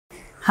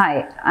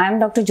Hi, I am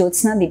Dr.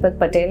 Jyotsna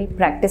Patel,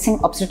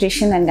 practicing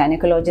obstetrician and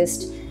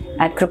gynecologist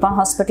at Kripa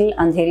Hospital,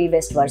 Andheri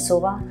West,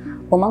 Warsaw,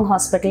 Umang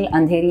Hospital,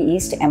 Andheri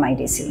East,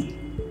 MIDC.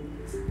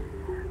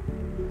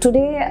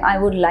 Today, I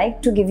would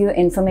like to give you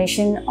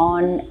information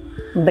on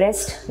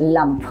breast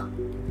lump.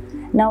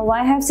 Now, why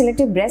I have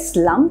selected breast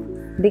lump?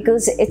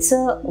 Because it's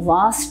a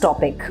vast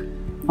topic,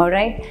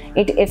 alright?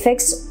 It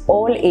affects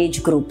all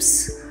age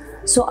groups.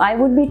 So, I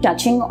would be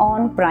touching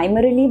on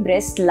primarily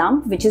breast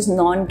lump, which is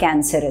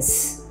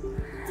non-cancerous.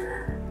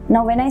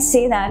 Now, when I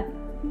say that,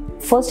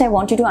 first I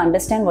want you to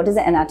understand what is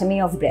the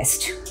anatomy of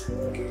breast.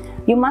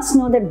 You must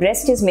know that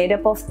breast is made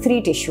up of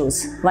three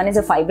tissues. One is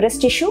a fibrous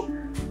tissue,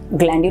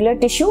 glandular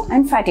tissue,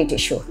 and fatty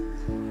tissue.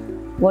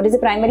 What is the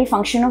primary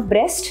function of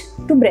breast?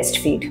 To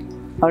breastfeed.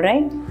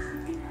 Alright?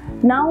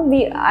 Now,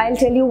 I'll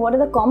tell you what are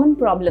the common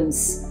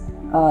problems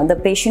the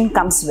patient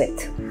comes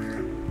with.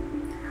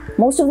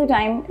 Most of the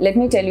time, let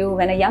me tell you,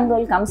 when a young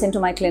girl comes into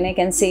my clinic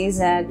and says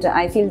that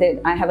I feel that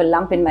I have a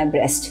lump in my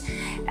breast,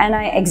 and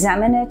I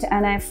examine it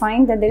and I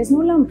find that there is no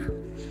lump.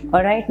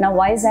 Alright, now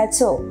why is that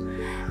so?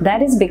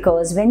 That is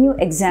because when you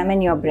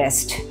examine your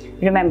breast,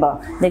 remember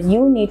that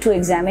you need to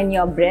examine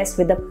your breast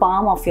with the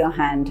palm of your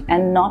hand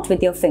and not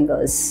with your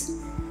fingers.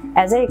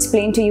 As I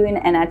explained to you in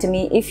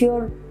anatomy, if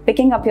you're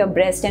picking up your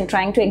breast and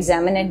trying to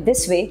examine it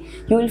this way,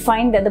 you will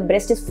find that the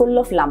breast is full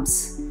of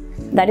lumps.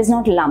 That is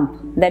not lump,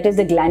 that is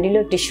the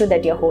glandular tissue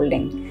that you're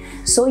holding.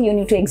 So you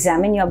need to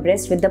examine your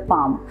breast with the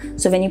palm.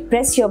 So when you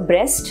press your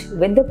breast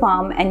with the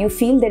palm and you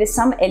feel there is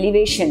some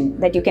elevation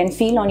that you can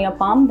feel on your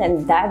palm,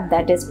 then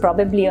that is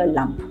probably a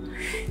lump.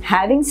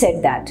 Having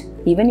said that,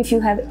 even if you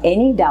have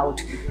any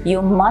doubt,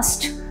 you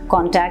must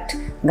contact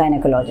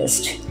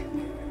gynecologist.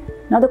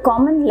 Now the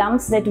common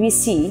lumps that we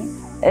see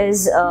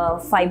is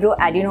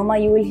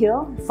fibroadenoma, you will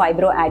hear,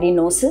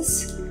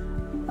 fibroadenosis,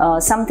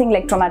 something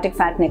like traumatic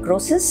fat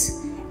necrosis,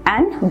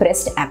 and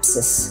breast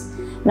abscess.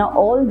 Now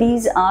all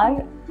these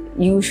are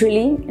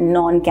usually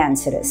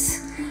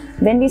non-cancerous.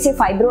 When we say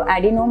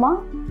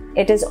fibroadenoma,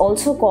 it is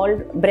also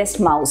called breast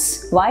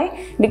mouse.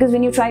 Why? Because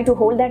when you try to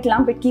hold that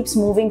lump, it keeps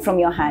moving from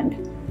your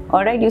hand.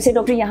 Alright, you say,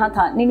 Doctor, yahan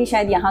tha. Nahi,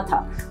 shayad yahan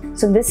tha.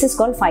 So this is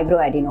called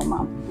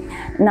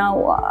fibroadenoma.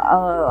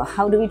 Now,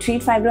 how do we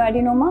treat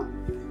fibroadenoma?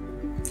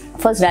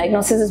 First,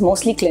 diagnosis is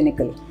mostly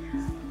clinical.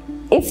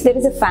 If there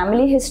is a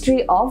family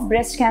history of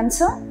breast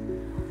cancer,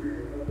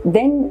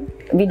 then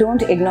we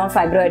don't ignore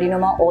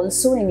fibroadenoma.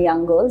 Also in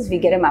young girls, we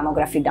get a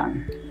mammography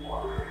done.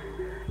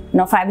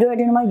 Now,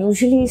 fibroadenoma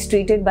usually is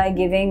treated by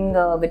giving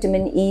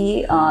vitamin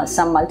E,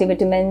 some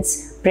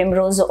multivitamins,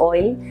 primrose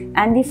oil,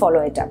 and we follow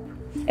it up.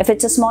 If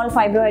it's a small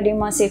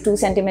fibroadenoma, say 2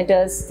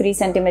 centimeters, 3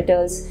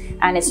 centimeters,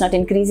 and it's not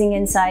increasing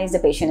in size, the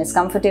patient is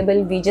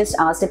comfortable, we just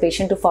ask the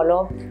patient to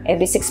follow up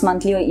every 6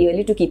 monthly or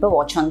yearly to keep a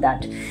watch on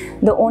that.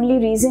 The only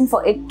reason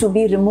for it to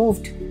be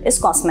removed is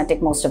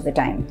cosmetic most of the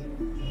time.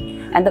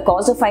 And the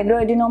cause of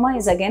fibroadenoma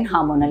is again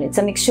hormonal. It's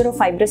a mixture of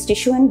fibrous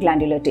tissue and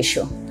glandular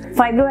tissue.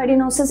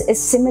 Fibroadenosis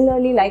is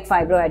similarly like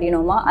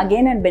fibroadenoma,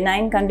 again a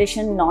benign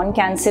condition,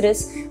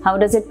 non-cancerous. How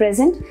does it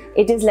present?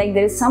 It is like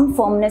there is some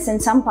firmness in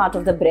some part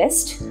of the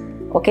breast.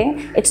 Okay,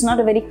 it's not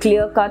a very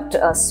clear-cut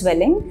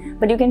swelling,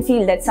 but you can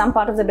feel that some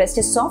part of the breast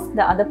is soft,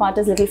 the other part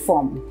is little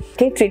firm.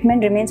 Okay,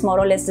 treatment remains more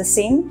or less the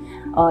same.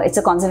 It's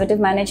a conservative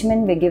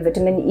management. We give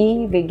vitamin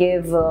E, we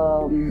give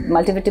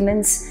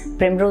multivitamins,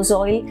 primrose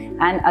oil,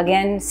 and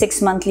again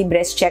 6 monthly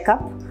breast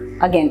checkup.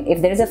 Again,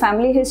 if there is a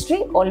family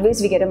history,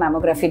 always we get a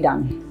mammography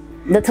done.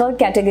 The third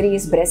category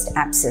is breast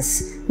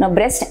abscess. Now,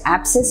 breast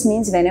abscess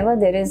means whenever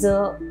there is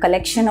a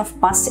collection of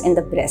pus in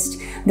the breast.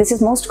 This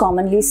is most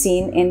commonly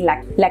seen in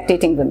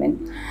lactating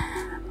women.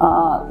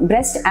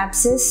 Breast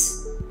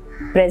abscess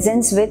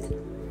presents with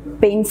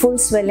painful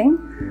swelling.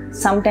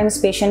 Sometimes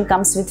patient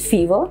comes with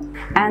fever,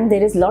 and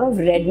there is a lot of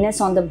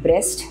redness on the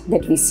breast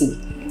that we see.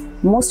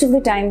 Most of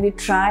the time we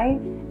try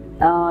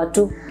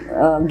to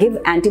give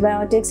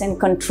antibiotics and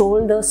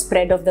control the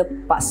spread of the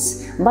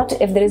pus. But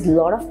if there is a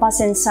lot of pus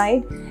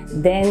inside,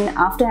 then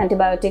after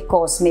antibiotic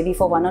course, maybe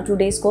for 1 or 2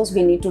 days course,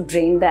 we need to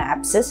drain the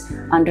abscess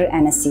under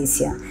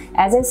anesthesia.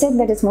 As I said,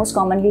 that is most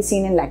commonly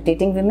seen in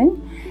lactating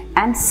women,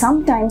 and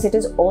sometimes it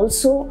is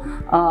also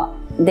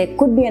there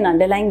could be an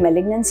underlying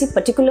malignancy,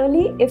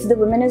 particularly if the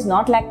woman is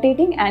not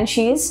lactating and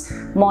she is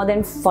more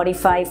than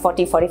 45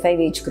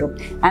 age group,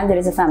 and there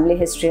is a family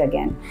history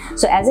again.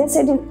 So as I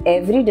said, in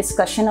every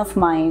discussion of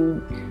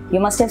mine, you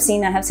must have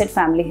seen I have said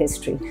family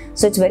history.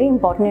 So it's very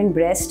important in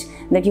breast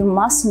that you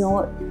must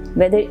know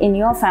whether in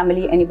your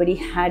family anybody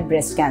had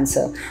breast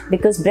cancer,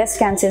 because breast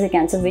cancer is a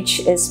cancer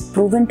which is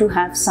proven to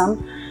have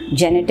some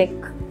genetic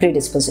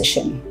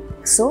predisposition.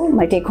 So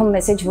my take-home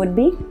message would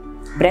be,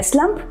 breast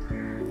lump,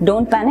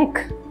 don't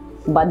panic,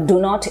 but do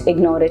not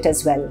ignore it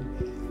as well.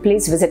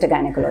 Please visit a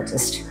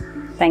gynecologist.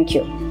 Thank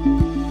you.